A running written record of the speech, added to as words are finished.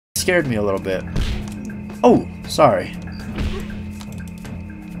scared me a little bit. Oh, sorry.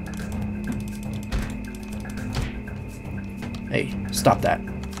 Hey, stop that.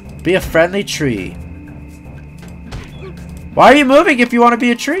 Be a friendly tree. Why are you moving if you want to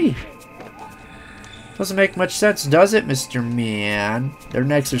be a tree? Doesn't make much sense, does it, Mr. Man? Their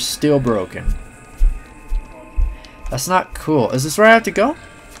necks are still broken. That's not cool. Is this where I have to go?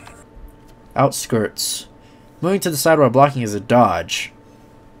 Outskirts. Moving to the side while blocking is a dodge.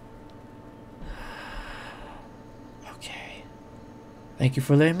 Okay. Thank you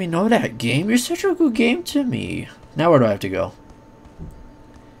for letting me know that, game. You're such a good game to me. Now where do I have to go?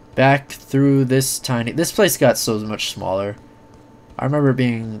 Back through this tiny... This place got so much smaller. I remember it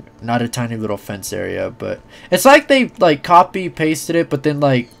being not a tiny little fence area, but... It's like they, like, copy-pasted it, but then,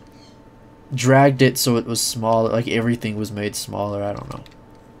 like, dragged it so it was smaller. Like, everything was made smaller. I don't know.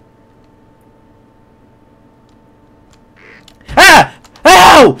 Ah!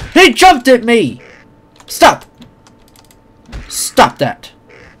 Ow! He jumped at me! Stop! Stop that!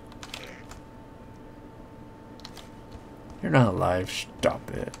 You're not alive.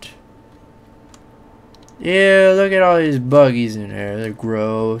 Stop it. Yeah, look at all these buggies in there. They're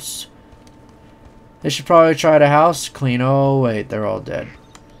gross. They should probably try to house clean. Oh, wait. They're all dead.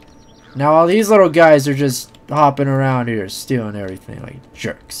 Now all these little guys are just hopping around here, stealing everything like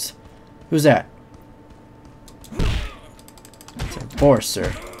jerks. Who's that? It's an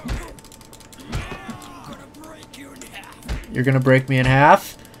enforcer. You're gonna break me in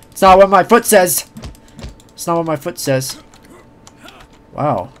half? It's not what my foot says! It's not what my foot says.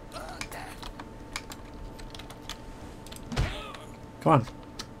 Wow. Come on.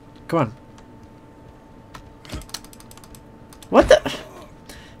 Come on. What the?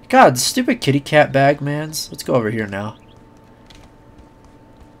 God, stupid kitty cat bag, mans. Let's go over here now.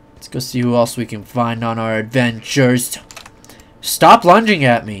 Let's go see who else we can find on our adventures. Stop lunging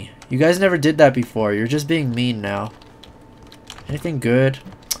at me. You guys never did that before. You're just being mean now. Anything good?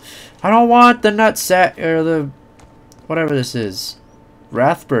 I don't want the nutsack or the whatever this is.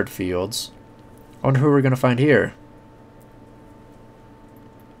 Rathbird Fields. I wonder who we're gonna find here.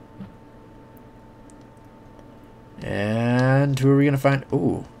 And who are we gonna find?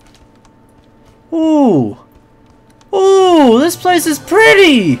 Ooh. Ooh. Ooh, this place is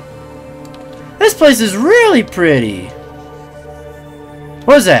pretty. This place is really pretty.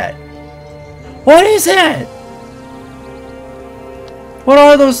 What is that? What is that? What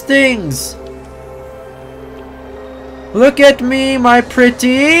are those things? Look at me, my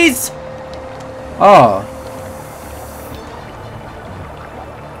pretties! Oh.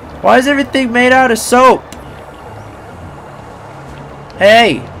 Why is everything made out of soap?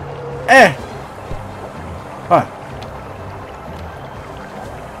 Hey! Eh! What?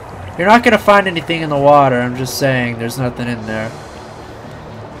 You're not gonna find anything in the water, I'm just saying, there's nothing in there.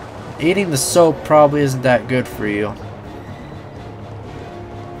 Eating the soap probably isn't that good for you.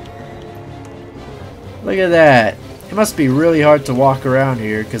 Look at that. It must be really hard to walk around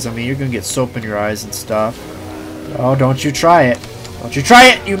here, because, I mean, you're going to get soap in your eyes and stuff. Oh, don't you try it. Don't you try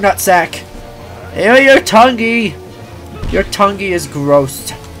it, you nutsack. Ew, your tonguey. Your tonguey is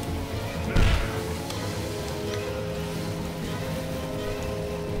gross.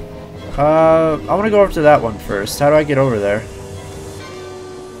 I want to go over to that one first. How do I get over there?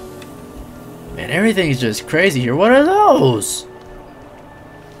 Man, everything's just crazy here. What are those?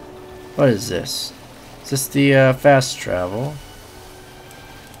 What is this? Is this the fast travel?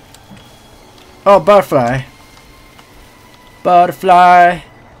 Oh, butterfly. Butterfly.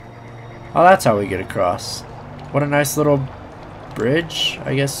 Oh, that's how we get across. What a nice little bridge,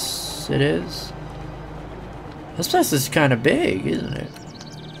 I guess it is. This place is kind of big, isn't it?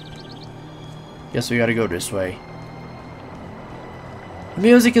 Guess we gotta go this way. The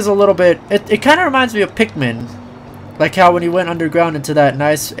music is a little bit... It kind of reminds me of Pikmin. Like how when you went underground into that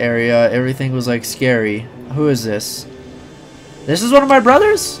nice area, everything was like scary. Who is this? This is one of my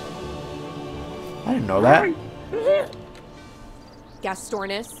brothers? I didn't know that.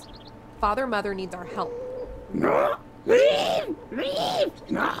 Gastornis, Father Mother needs our help. No, leave! Leave!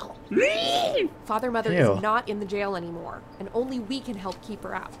 No, leave! Father Mother Ew. is not in the jail anymore, and only we can help keep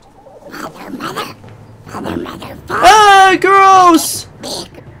her out. Father Mother! Father Mother! Ah, gross!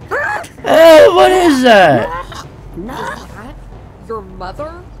 What is that? Is that your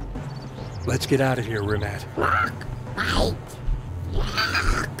mother? Let's get out of here, Rimat. Bite!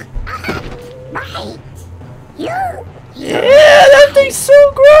 Bite! You! Yeah, that thing's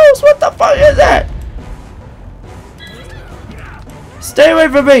so gross! What the fuck is that? Stay away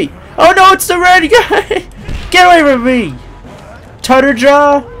from me! Oh no, it's the red guy! Get away from me!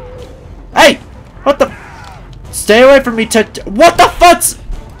 Tutterjaw! Hey! What the? Stay away from me, What the fuck?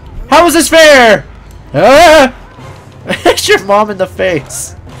 How is this fair? Ah! Hit your mom in the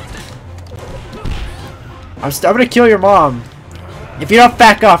face. I'm gonna kill your mom. If you don't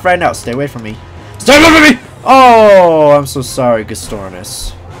back off right now, stay away from me. Stay away from me! Oh, I'm so sorry,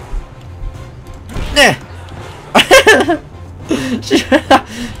 Gastornis. Nah. she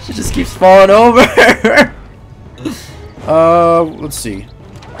just keeps falling over. Let's see.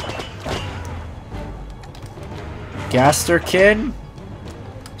 Gasterkin?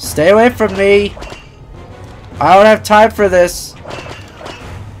 Stay away from me. I don't have time for this.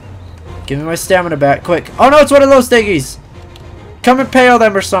 Give me my stamina back, quick. Oh no, it's one of those thingies. Come and pale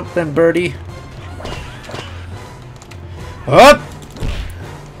them or something, birdie. Up!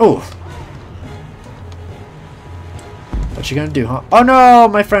 Oh. What you gonna do, huh? Oh no,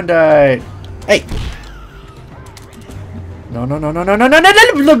 my friend died. Hey. No, no, no, no, no, no, no,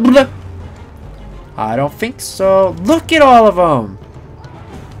 no, no, no. I don't think so. Look at all of them.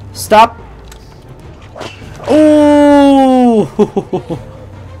 Stop. Ooh.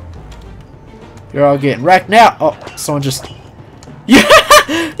 You're all getting wrecked now. Oh, someone just... Yeah!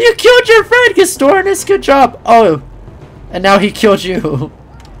 You killed your friend, Gastornis. Good job. Oh. And now he killed you.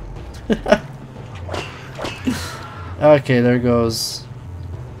 Okay, there goes.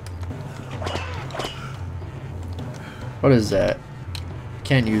 What is that?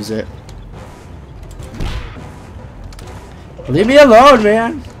 Can't use it. Leave me alone,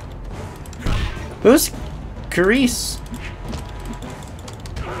 man. Who's Carice?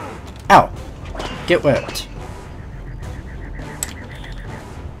 Ow. Get whipped.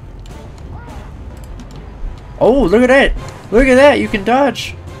 Oh, look at that. Look at that. You can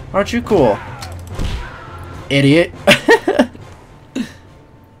dodge. Aren't you cool? Idiot.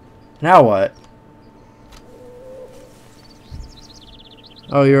 Now what?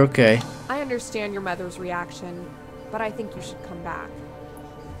 Oh, you're okay. I understand your mother's reaction, but I think you should come back.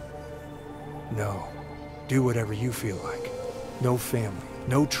 No. Do whatever you feel like. No family,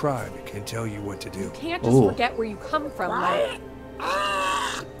 no tribe can tell you what to do. You can't just forget where you come from, like...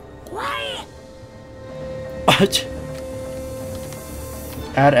 Quiet! What?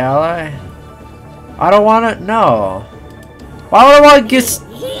 Add ally? I don't want to. No. Why would I want to get?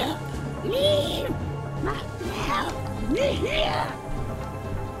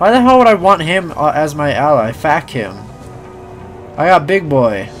 Why the hell would I want him as my ally? Fuck him. I got Big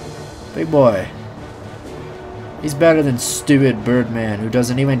Boy. Big Boy. He's better than stupid Birdman who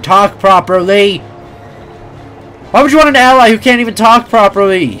doesn't even talk properly. Why would you want an ally who can't even talk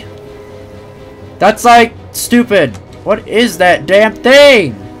properly? That's like stupid. What is that damn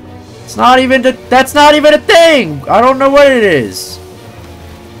thing? It's not even that's not even a thing. I don't know what it is.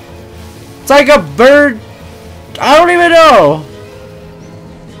 It's like a bird. I don't even know.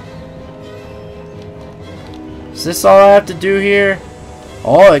 Is this all I have to do here?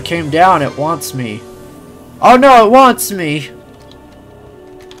 Oh, it came down. It wants me. Oh no, it wants me.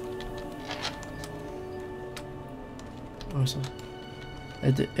 Awesome.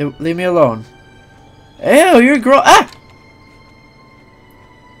 Leave me alone. Ew, you're gross. Ah!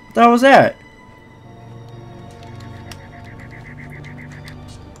 What the hell was that?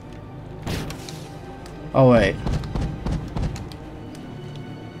 Oh, wait.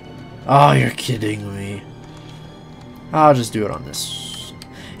 Oh, you're kidding me. I'll just do it on this.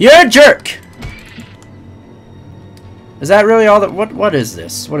 You're a jerk! Is that really all that? What is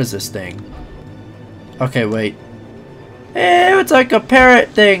this? What is this thing? Okay, wait. Eh, it's like a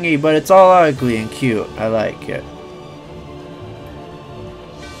parrot thingy, but it's all ugly and cute. I like it.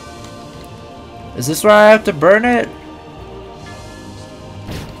 Is this where I have to burn it?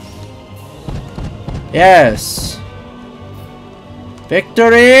 Yes.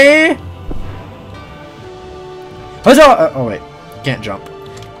 Victory! Oh wait, can't jump.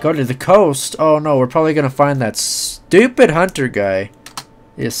 Go to the coast. Oh no, we're probably gonna find that stupid hunter guy.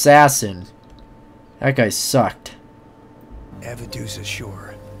 The assassin. That guy sucked. Avadusa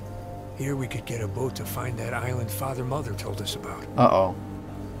shore. Here we could get a boat to find that island Father Mother told us about. Uh-oh.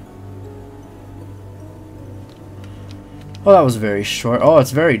 Well, that was very short. Oh,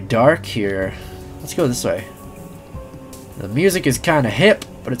 it's very dark here. Let's go this way. The music is kind of hip,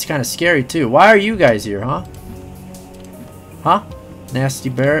 but it's kind of scary too. Why are you guys here, huh? Huh? Nasty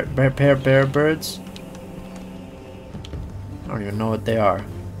bear birds? I don't even know what they are.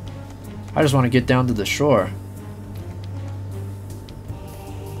 I just want to get down to the shore.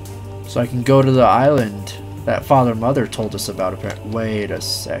 So I can go to the island that Father Mother told us about. Wait a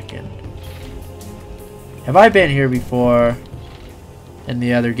second. Have I been here before? In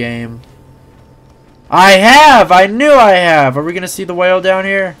the other game? I have! I knew I have! Are we gonna see the whale down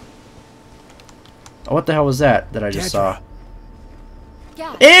here? Oh, what the hell was that I just saw?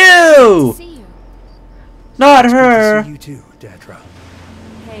 Gat. Ew! See you. Not Good to her! see you too, Dedra.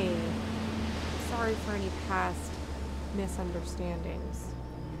 Hey, sorry for any past misunderstandings.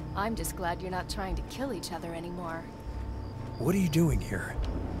 I'm just glad you're not trying to kill each other anymore. What are you doing here?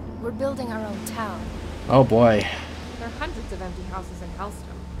 We're building our own town. Oh boy. There are hundreds of empty houses in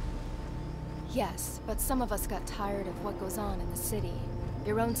Hellstone. Yes, but some of us got tired of what goes on in the city.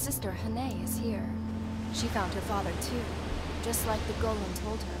 Your own sister, Hanae, is here. She found her father too, just like the golem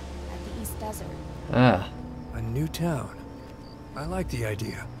told her at the East Desert. Ah. A new town. I like the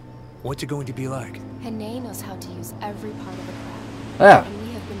idea. What's it going to be like? Hanae knows how to use every part of the craft. Ah. And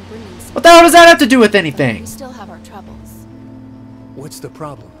we have been bringing some. What the hell does that have to do with But anything? we still have our troubles. What's the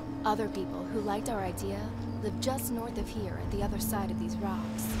problem? Other people who liked our idea live just north of here at the other side of these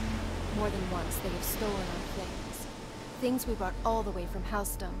rocks. More than once, they have stolen our things. Things we brought all the way from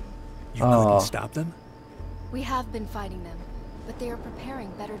Hellstone. You Oh. couldn't stop them? We have been fighting them, but they are preparing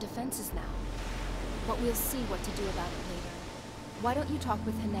better defenses now. But we'll see what to do about it later. Why don't you talk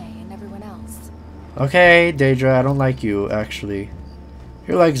with Hanae and everyone else? Okay, Daedra, I don't like you, actually.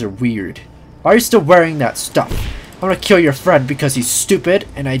 Your legs are weird. Why are you still wearing that stuff? I'm gonna kill your friend because he's stupid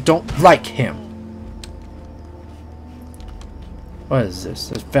and I don't like him. What is this?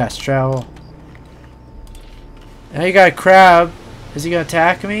 That's fast travel. Now you got a crab. Is he gonna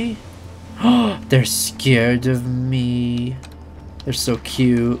attack me? They're scared of me. They're so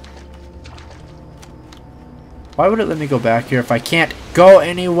cute. Why would it let me go back here if I can't go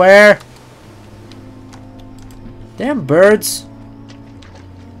anywhere? Damn birds.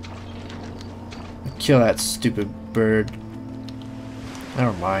 Kill that stupid bird.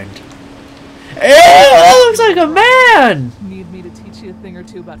 Never mind. Ew, that looks like a man! Need me to teach you a thing or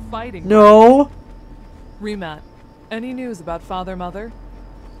two about fighting? No. Remat, any news about Father Mother?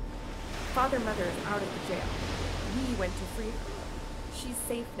 Father Mother is out of the jail. We went to free her. She's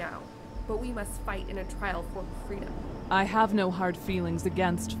safe now, but we must fight in a trial for her freedom. I have no hard feelings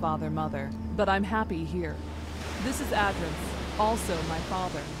against Father Mother, but I'm happy here. This is Adrance, also my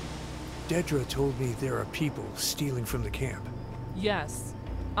father. Dedra told me there are people stealing from the camp. Yes,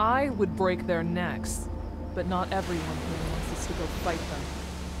 I would break their necks, but not everyone here wants us to go fight them.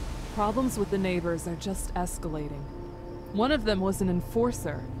 Problems with the neighbors are just escalating. One of them was an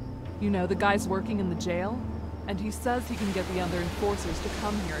enforcer. You know, the guys working in the jail? And he says he can get the other enforcers to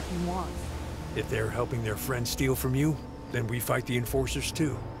come here if he wants. If they're helping their friends steal from you, then we fight the enforcers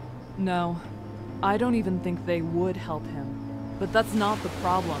too. No, I don't even think they would help him. But that's not the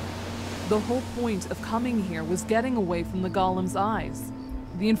problem. The whole point of coming here was getting away from the golem's eyes.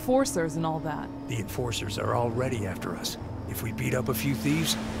 The enforcers and all that. The enforcers are already after us. If we beat up a few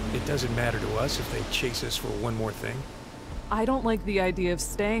thieves, it doesn't matter to us if they chase us for one more thing. I don't like the idea of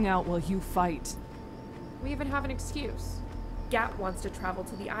staying out while you fight. We even have an excuse. Gat wants to travel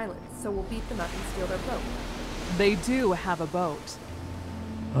to the island, so we'll beat them up and steal their boat. They do have a boat.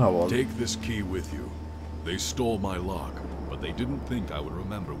 Oh well. Take this key with you. They stole my lock, but they didn't think I would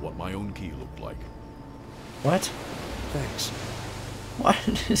remember what my own key looked like. What? Thanks.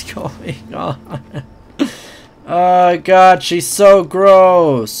 What is going on? Oh god, she's so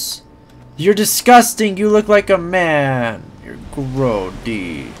gross. You're disgusting. You look like a man. You're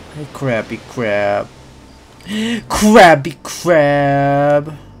grody. Hey, crabby crab. Crabby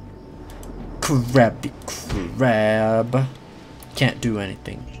crab. Crabby crab. Can't do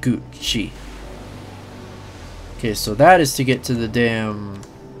anything. Gucci. Okay, so that is to get to the damn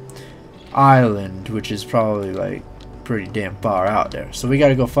island, which is probably like pretty damn far out there. So we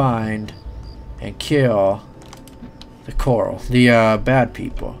gotta go find and kill the coral. The bad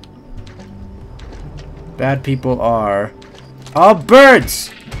people. Bad people are all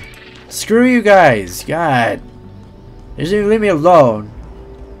birds! Screw you guys. God. Just leave me alone.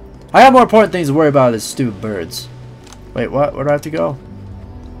 I have more important things to worry about than stupid birds. Wait, what? Where do I have to go?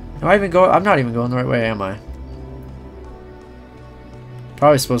 Am I even going? I'm not even going the right way, am I?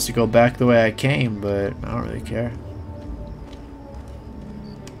 Probably supposed to go back the way I came, but I don't really care.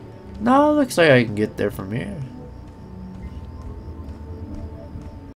 No, it looks like I can get there from here.